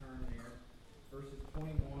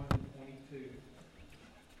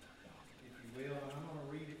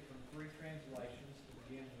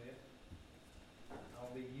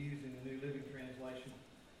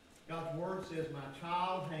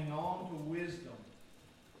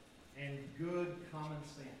and good common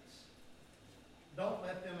sense. Don't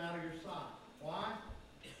let them out of your sight. Why?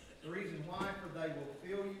 The reason why, for they will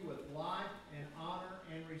fill you with life and honor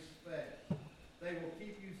and respect. They will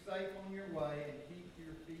keep you safe on your way and keep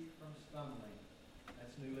your feet from stumbling.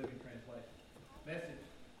 That's New Living Translation. Message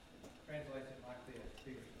translates it like this,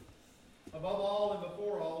 Peterson. Above all and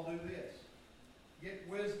before all, do this. Get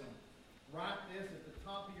wisdom. Write this at the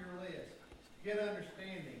top of your list. Get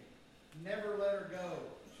understanding. Never let her go.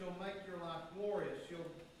 She'll make your life glorious. She'll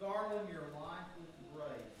garland your life with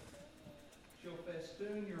grace. She'll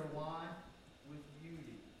festoon your life with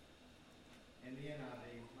beauty. And the NIV,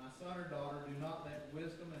 my son or daughter, do not let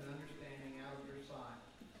wisdom and understanding out of your sight.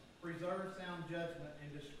 Preserve sound judgment and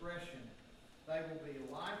discretion. They will be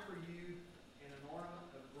life for you and an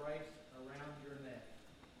ornament of grace around your neck.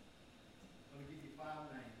 I'm going to give you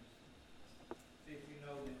 5 names. See if you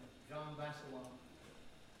know them. John Vassalone,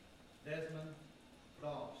 Desmond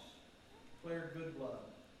Doss, Claire Goodblood,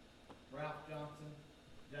 Ralph Johnson,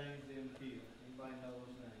 James M. Keel. Anybody know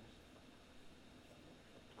those names?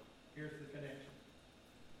 Here's the connection.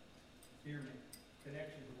 Hear me.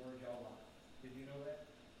 Connection is a word y'all like. Did you know that?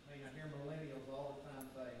 I mean, I hear millennials all the time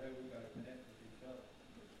say, hey, we got to connect with each other.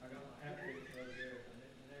 I got my advocates over there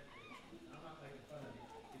connect. I'm not making fun of you.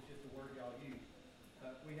 It's just a word y'all use.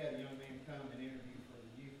 We had a young man come and interview for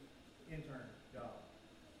the youth intern job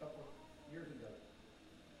a couple of years ago.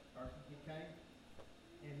 He came,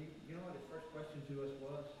 and you know what his first question to us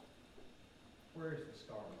was? Where is the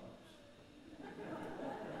Starbucks?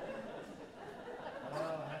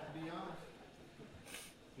 Well, I have to be honest.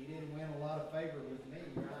 He didn't win a lot of favor with me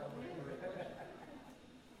right on the question.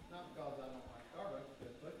 Not because I don't like Starbucks,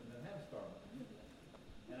 because Clifton doesn't have a Starbucks.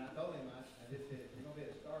 And I told him, I just said, if you're going to be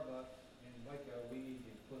at Starbucks in Waco, we need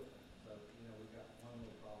you in Clifton. So, we've got one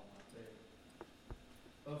little problem right there.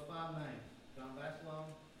 Those 5 names, John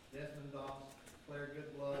Vassalone, Desmond Doss, Claire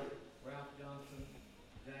Goodblood, Ralph Johnson,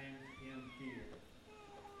 James M. Keel.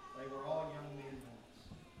 They were all young men once.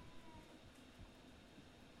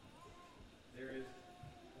 There is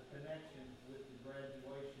a connection with the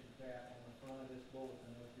graduation cap on the front of this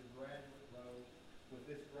bulletin, with your graduate robe, with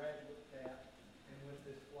this graduate cap, and with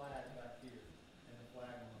this flag back here, and the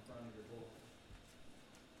flag on the front of your bulletin.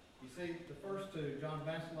 You see, the first 2, John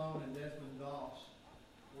Vassalone and Desmond Doss,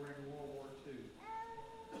 were in World War II.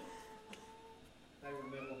 They were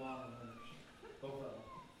Medal of Honor winners, both of them.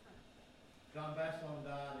 John Vassalone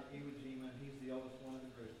died at Iwo Jima, and he's the oldest one of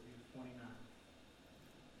the group. He was 29.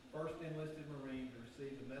 First enlisted Marine to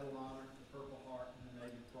receive the Medal of Honor, the Purple Heart, and the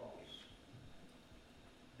Navy Cross.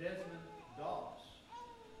 Desmond Doss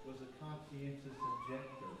was a conscientious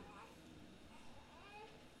objector.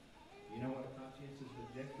 You know what a conscientious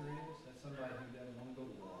objector is? That's somebody who doesn't want to go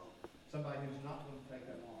to war. Somebody who's not going to take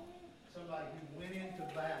up arms. Somebody who went into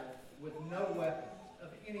battle with no weapons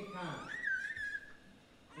of any kind.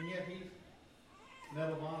 And yet he's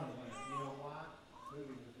Medal of Honor winner. You know why? A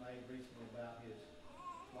movie was made recently about his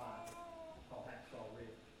life called Hacksaw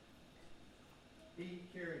Ridge. He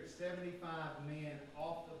carried 75 men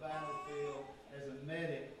off the battlefield as a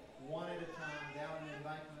medic, one at a time, down an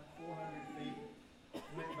embankment 400 feet.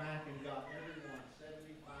 Went back and got everyone,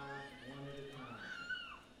 75, one at a time.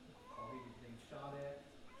 While he was being shot at,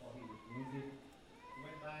 while he was wounded.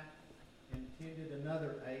 Went back and tended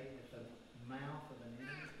another 8 at the mouth of an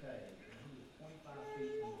enemy cave. And he was 25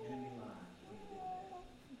 feet from the enemy lines when he did that.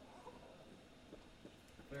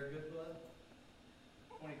 Claire Goodblood,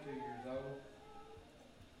 22 years old.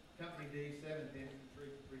 Company D, 7th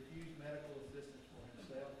Infantry, refused medical assistance for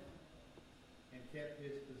himself and kept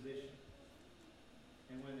his position.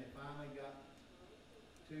 And when they finally got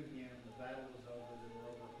to him, the battle was over. There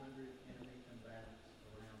were over 100 enemy combatants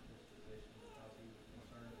around his position because he was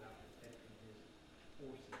concerned about protecting his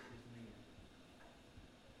forces, his men.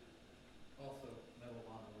 Also, Medal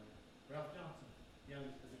of Honor winner. Ralph Johnson,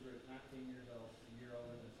 youngest of the group, 19 years old, a year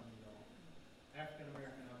older than some of y'all. African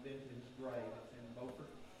American. I've been to his grave. It's in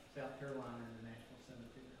Beaufort, South Carolina, in the National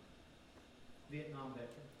Cemetery. Vietnam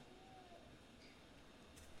veteran.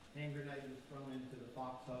 Hand grenade was thrown into the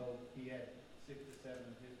foxhole. He had 6 to 7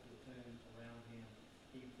 of his platoon around him.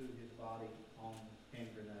 He threw his body on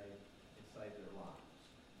hand grenade and saved their lives.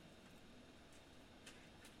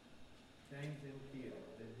 James M. Keel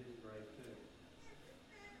did his grave too.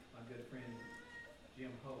 My good friend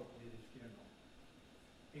Jim Hope did his funeral.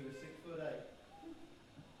 He was 6'8".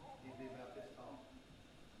 He'd be about this tall.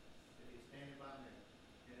 If he's standing by me,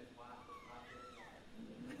 and his wife was 5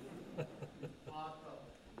 foot. Odd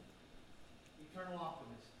couple. Eternal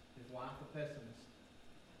optimist. His wife a pessimist.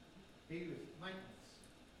 He was maintenance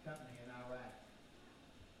company in Iraq.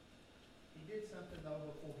 He did something,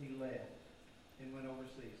 though, before he left and went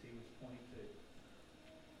overseas. He was 22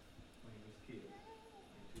 when he was killed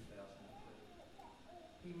in 2003.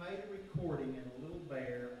 He made a recording in a little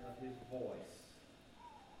bear of his voice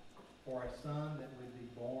for a son that would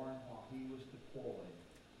be born while he was deployed.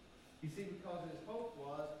 You see, because his hope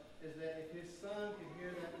is that if his son could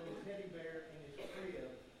hear that little teddy bear in his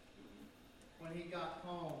crib, when he got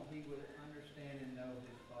home, he would understand and know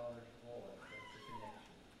his father's voice. That's the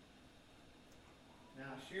connection.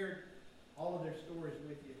 Now, I shared all of their stories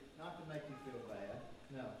with you, not to make you feel bad.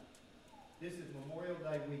 No. This is Memorial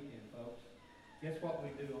Day weekend, folks. Guess what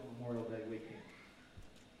we do on Memorial Day weekend?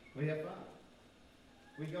 We have fun.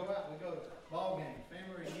 We go out, we go to ball games,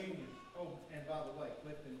 family reunions. Oh, and by the way,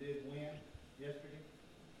 Clifton did win yesterday.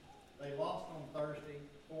 They lost on Thursday,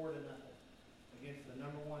 4-0, against the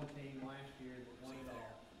number 1 team last year that won it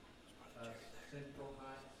all, Central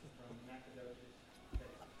Heights from Nacogdoches,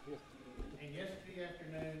 Texas. And yesterday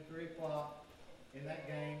afternoon, 3 o'clock, in that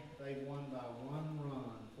game, they won by 1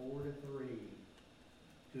 run, 4-3,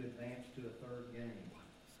 to advance to a third game,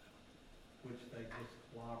 which they just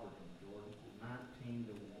clobbered them, Jordan,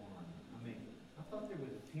 19-1. I mean, I thought there was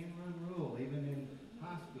a 10-run rule, even in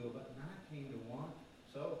high school, but 19-1.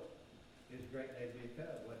 So, it's a great day to be a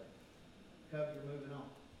Cub, wasn't it? Cubs are moving on.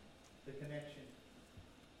 The connection.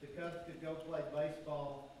 The Cubs could go play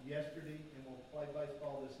baseball yesterday and will play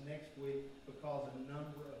baseball this next week because a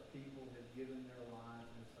number of people have given their lives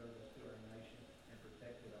in service to our nation and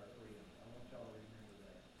protected our freedom. I want y'all to remember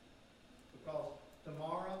that. Because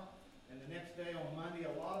tomorrow and the next day on Monday,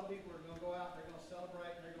 a lot of people are going to go out, they're going to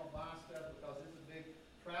celebrate, and they're going to buy stuff because it's a big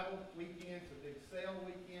travel weekend, it's a big sale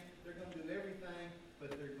weekend. They're going to do everything,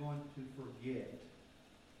 but they're going to forget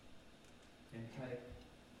and take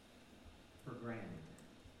for granted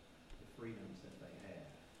the freedoms that they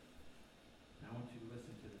have. Now I want you to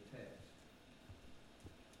listen to the text.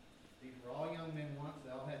 These were all young men once.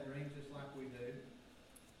 They all had dreams just like we do.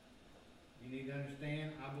 You need to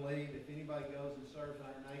understand, I believe if anybody goes and serves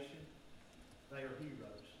our nation, they are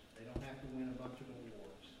heroes. They don't have to win a bunch of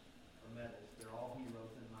awards or medals. They're all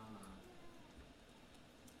heroes in my mind.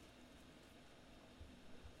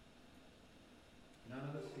 None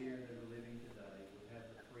of us here that are living today would have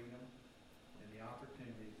the freedom and the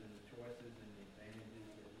opportunities and the choices and the advantages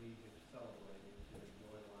that we have celebrated to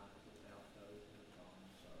enjoy life without those that have gone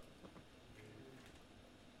and served.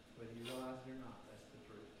 Whether you realize it or not, that's the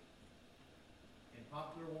truth. In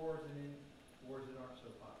popular wars and in wars that aren't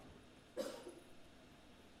so popular.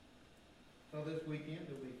 So this weekend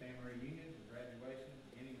there'll be family reunions and graduations,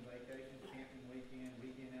 beginning of vacation, camping weekend,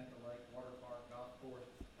 weekend at the lake, water park, golf course,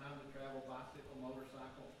 time to travel, bicycle,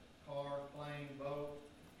 motorcycle, car, plane, boat,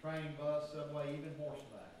 train, bus, subway, even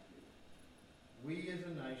horseback. We as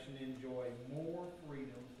a nation enjoy more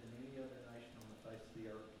freedoms than any other nation on the face of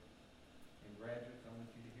the earth. And graduates, I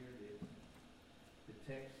want you to hear this. The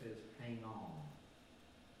text says, hang on.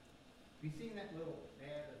 Have you seen that little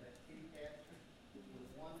ad of that kitty cat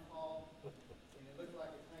with one paw? And it looks like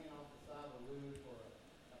it's hanging off the side of a roof or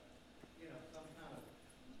some kind of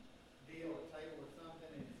deal, a table or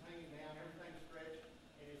something, and it's hanging down, everything's stretched,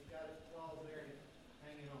 and it's got its claws there and it's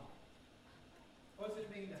hanging on. What's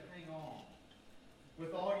it mean to hang on?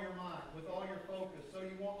 With all your might, with all your focus, so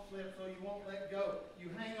you won't slip, so you won't let go.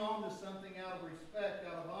 You hang on to something out of respect,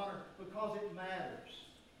 out of honor, because it matters.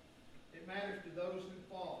 It matters to those who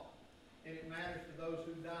fought, and it matters to those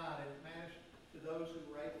who died, and it matters to those who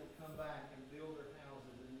were able to come back and build their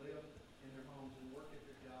houses and live in their homes and work at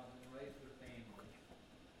their jobs and raise their families.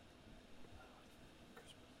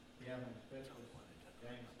 Yeah, and especially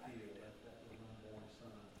James Steele, that little unborn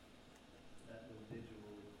son, that little digital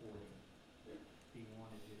recording. He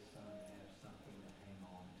wanted his son to have something to hang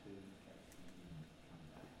on to in case he didn't come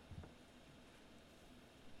back.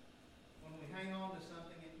 When we hang on to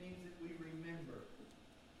something, it means that we remember.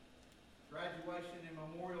 Graduation and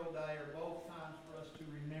Memorial Day are both times for us to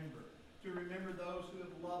remember. To remember those who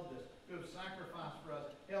have loved us, who have sacrificed for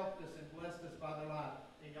us, helped us, and blessed us by their life.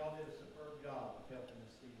 And y'all did a superb job of helping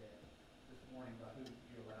us see that this morning by who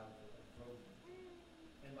you allowed to vote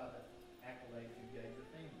and by the accolades you gave your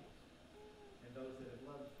families and those that have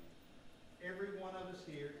loved you. Every one of us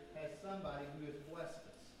here has somebody who has blessed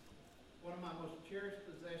us. One of my most cherished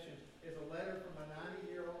possessions is a letter from a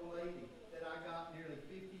 90-year-old lady that I got nearly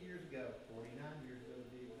 50 years ago, 49 years ago to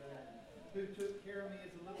be exact, who took care of me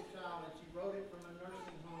as a little child, and she wrote it from a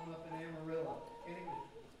nursing home up in Amarillo. And it was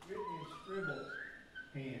written in scribbled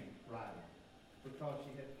handwriting because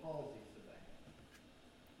she had palsy so bad.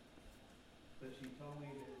 But she told me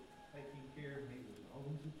that taking care of me was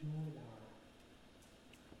always a joy to her.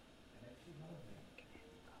 And that she loved me.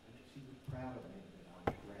 And that she was proud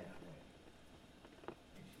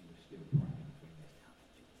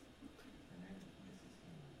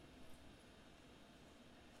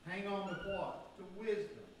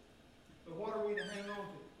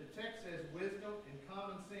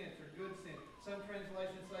common sense or good sense. Some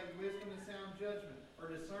translations say wisdom and sound judgment or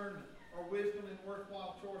discernment or wisdom and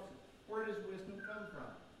worthwhile choices. Where does wisdom come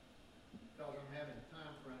from? Because I'm having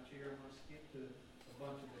time crunch here, I'm going to skip to a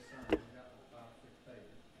bunch of this sermon. I've got like 5 or 6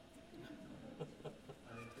 pages.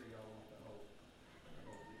 I didn't figure y'all want the whole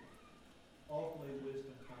deal. Ultimately,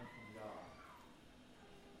 wisdom comes from God.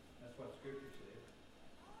 That's what Scripture says.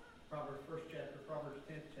 Proverbs 1st chapter, Proverbs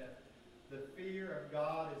 10th chapter. The fear of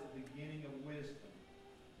God is the beginning of wisdom.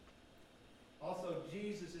 Also,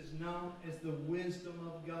 Jesus is known as the wisdom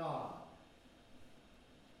of God.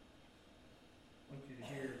 I want you to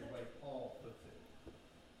hear the way Paul puts it.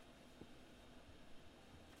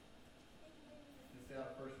 It's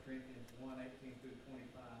out of 1 Corinthians 1:18 through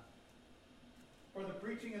 25. For the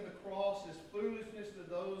preaching of the cross is foolishness to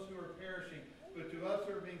those who are perishing, but to us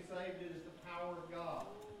who are being saved it is the power of God.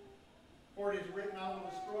 For it is written, I will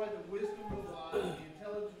destroy the wisdom of the wise, the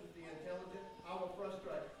intelligence of the intelligent I will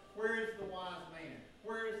frustrate. Where is the wise man?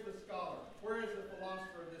 Where is the scholar? Where is the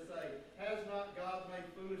philosopher of this age? Has not God made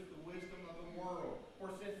foolish the wisdom of the world?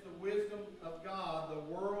 For since the wisdom of God, the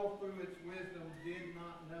world through its wisdom did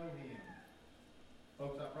not know him.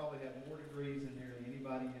 Folks, I probably have more degrees than nearly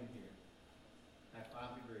anybody in here. I have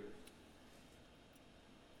 5 degrees.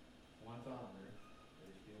 One's honorary,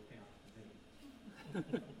 but it still counts to me.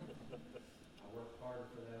 I worked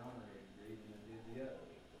harder for that honorary degree than I did the other.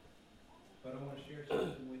 But I want to share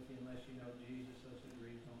something with you. Unless you know Jesus, those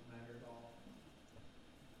degrees don't matter at all.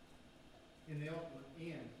 In the ultimate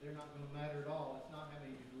end, they're not going to matter at all. It's not how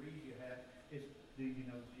many degrees you have. It's do you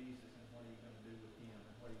know Jesus and what are you going to do with him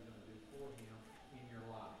and what are you going to do for him in your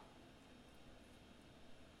life.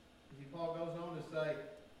 See, Paul goes on to say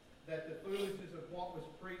that the foolishness of what was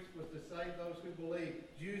preached was to save those who believe.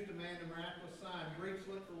 Jews demand a miraculous sign. Greeks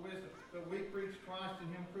look for wisdom. But we preach Christ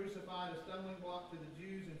and him crucified, a stumbling block to the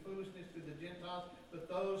Jews and foolishness to the Gentiles.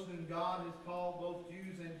 But those whom God has called, both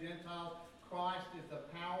Jews and Gentiles, Christ is the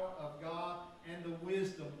power of God and the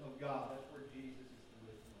wisdom of God. That's where Jesus is the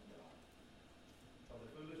wisdom of God. So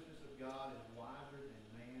the foolishness of God is wiser than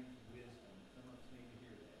man's wisdom. Some of us need to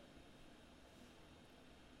hear that.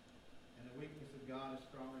 And the weakness of God is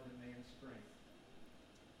stronger than man's strength.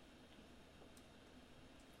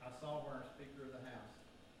 I saw where our Speaker of the House,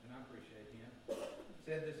 and I appreciate him,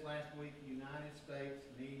 said this last week, the United States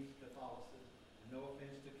needs Catholicism. And no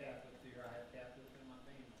offense to Catholics here, I have Catholics in my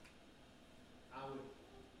family. I would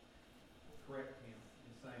correct him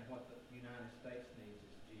in saying what the United States needs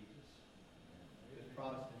is Jesus. Because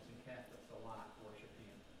Protestants and Catholics alike worship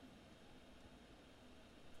him.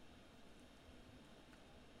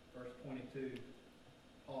 Verse 22,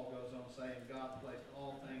 Paul goes on saying, God placed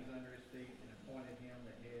all things under his feet and appointed him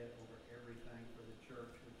the head over everything for the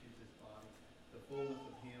church, which is his body, the fullness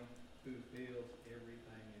of him who fills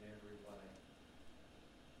everything in every way.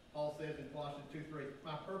 Paul says in Colossians 2:3,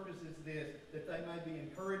 my purpose is this, that they may be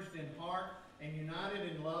encouraged in heart and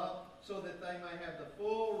united in love, so that they may have the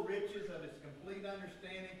full riches of his complete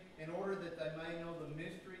understanding, in order that they may know the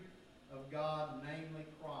mystery of God, namely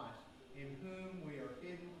Christ, in whom we are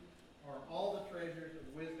hidden are all the treasures of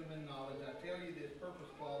wisdom and knowledge. I tell you this purpose,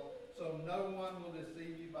 Paul, so no one will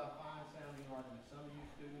deceive you by fine-sounding arguments. Some of you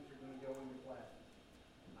students are going to go into classes.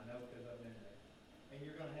 I know because I've been there. And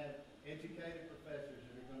you're going to have educated professors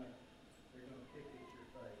that are going to pick at your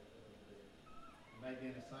face a little bit. Maybe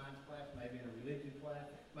in a science class, maybe in a religion class,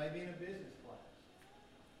 maybe in a business class.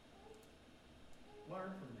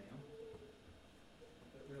 Learn from them,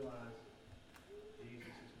 but realize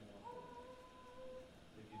Jesus is more important.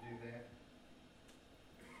 Did you do that?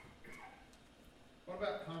 What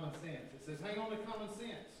about common sense? It says, hang on to common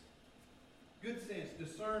sense. Good sense,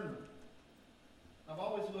 discernment. I've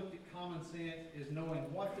always looked at common sense as knowing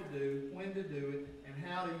what to do, when to do it, and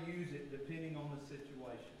how to use it depending on the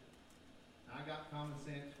situation. Now, I got common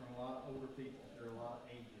sense from a lot of older people. There are a lot of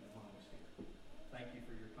aged among us here. Thank you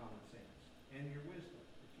for your common sense and your wisdom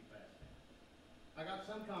that you passed down. I got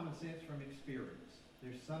some common sense from experience.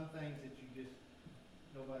 There's some things that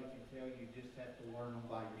nobody can tell you, just have to learn them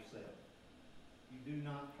by yourself. You do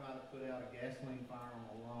not try to put out a gasoline fire on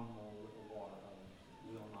a lawnmower with a water hose.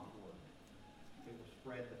 It will not work. It will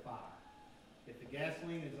spread the fire. If the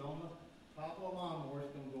gasoline is on the top of the lawnmower,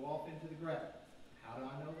 it's going to go off into the gravel. How do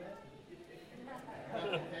I know that?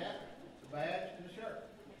 Got the hat, the badge, and the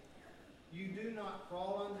shirt. You do not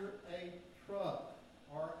crawl under a truck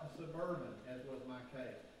or a Suburban, as was my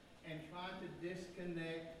case, and try to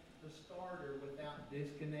disconnect the starter without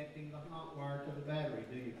disconnecting the hot wire to the battery,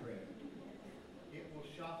 do you, Craig? It will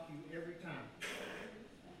shock you every time.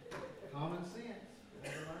 Common sense. You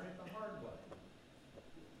have to learn it the hard way.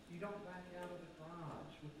 You don't back out of the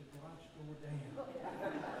garage with the garage door down.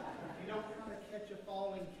 You don't try to catch a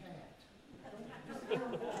falling cat. Just get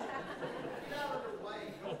out of their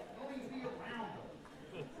way. Don't even be around them.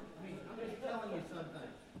 I mean, I'm just telling you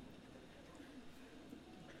something.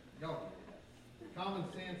 Y'all get it. Common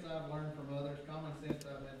sense I've learned from others. Common sense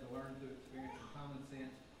I've had to learn through experience. And common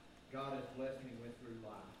sense God has blessed me with through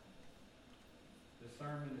life.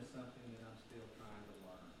 Discernment is something that I'm still trying to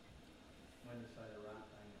learn. When to say the right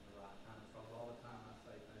thing at the right time. Because all the time I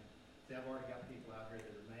say things. See, I've already got people out here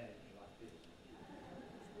that are mad at me like this.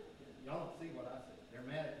 Y'all don't see what I see. They're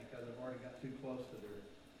mad at me because I've already got too close to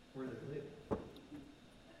where they're living.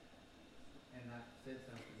 And I said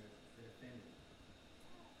something that offended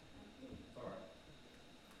them. Sorry.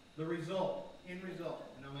 The result, end result,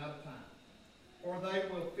 and I'm out of time. For they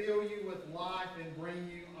will fill you with life and bring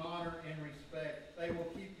you honor and respect. They will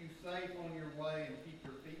keep you safe on your way and keep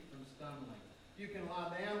your feet from stumbling. You can lie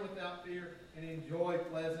down without fear and enjoy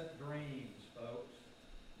pleasant dreams, folks.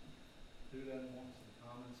 Who doesn't want some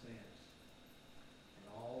common sense and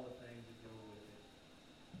all the things that go with it?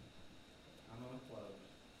 I'm going to close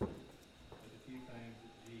with a few things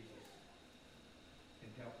that Jesus can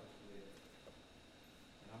help us with.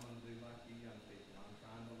 And I'm going to do like you young people. I'm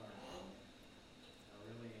trying to learn from you. I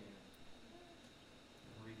really am.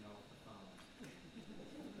 I'm reading off the phone.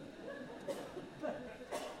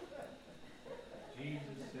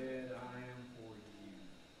 Jesus said, I am for you.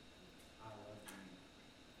 I love you.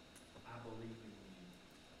 I believe in you.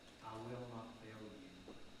 I will not fail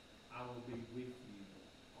you. I will be with you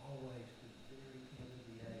always to the very end of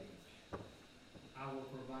the age. I will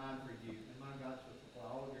provide for you. And my God shall supply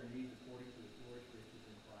all of your needs according to his glorious riches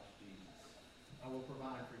in Christ Jesus. I will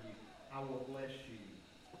provide for you. I will bless you.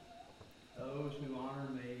 Those who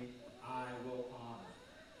honor me, I will honor.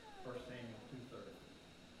 1 Samuel 2:30.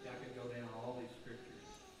 I could go down all these scriptures.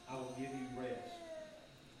 I will give you rest.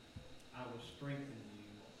 I will strengthen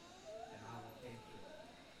you, and I will answer.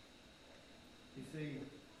 You see,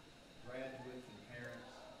 graduates and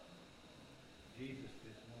parents, Jesus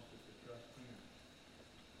just wants us to trust him.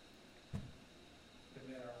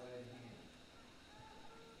 Commit our way to him.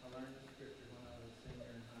 I learned this scripture when I was a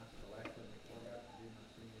senior in high school, actually before I got to do my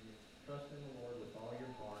senior year. Trust in the Lord with all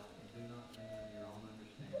your heart, and do not lean on your own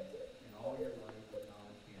understanding. In all your ways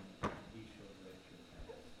acknowledge him, he shall direct your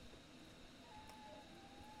paths.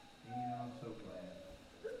 And you know, I'm so glad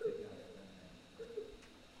that God has done that.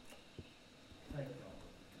 Thank y'all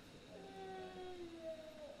for participating.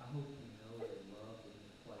 I hope you know your love in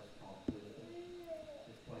this place called Wisdom,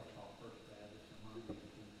 this place called First Baptist among these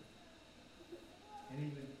people. And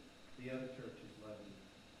even the other churches love you.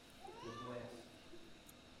 We're blessed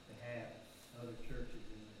to have other churches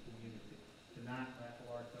in the community. Tonight, Raffle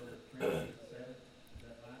Arts over at Trinity at 7. Is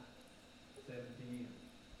that right? 7 p.m.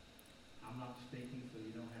 I'm not speaking, so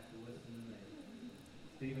you don't have to listen to me.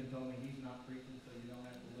 Stephen told me he's not preaching, so you don't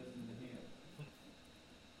have to listen to him.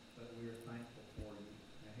 But we are thankful for you.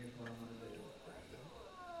 Now here's what I'm going to do.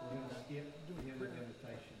 We're going to skip the hymn of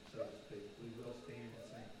invitation, so to speak. We will stand and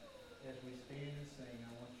sing. As we stand and sing,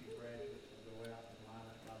 I want you graduates to go out and line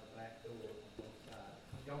up by the back door on both sides.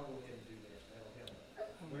 Y'all go ahead and do that. That'll help.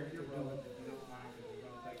 Wear your robes if you don't mind, because we're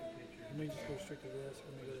going to take a picture. Let me just go straight to this.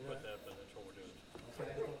 Let me go to Put that. that, but that's what we're doing.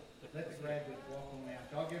 Okay. Let the graduates walk on out.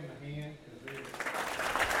 Y'all give them a hand, because they're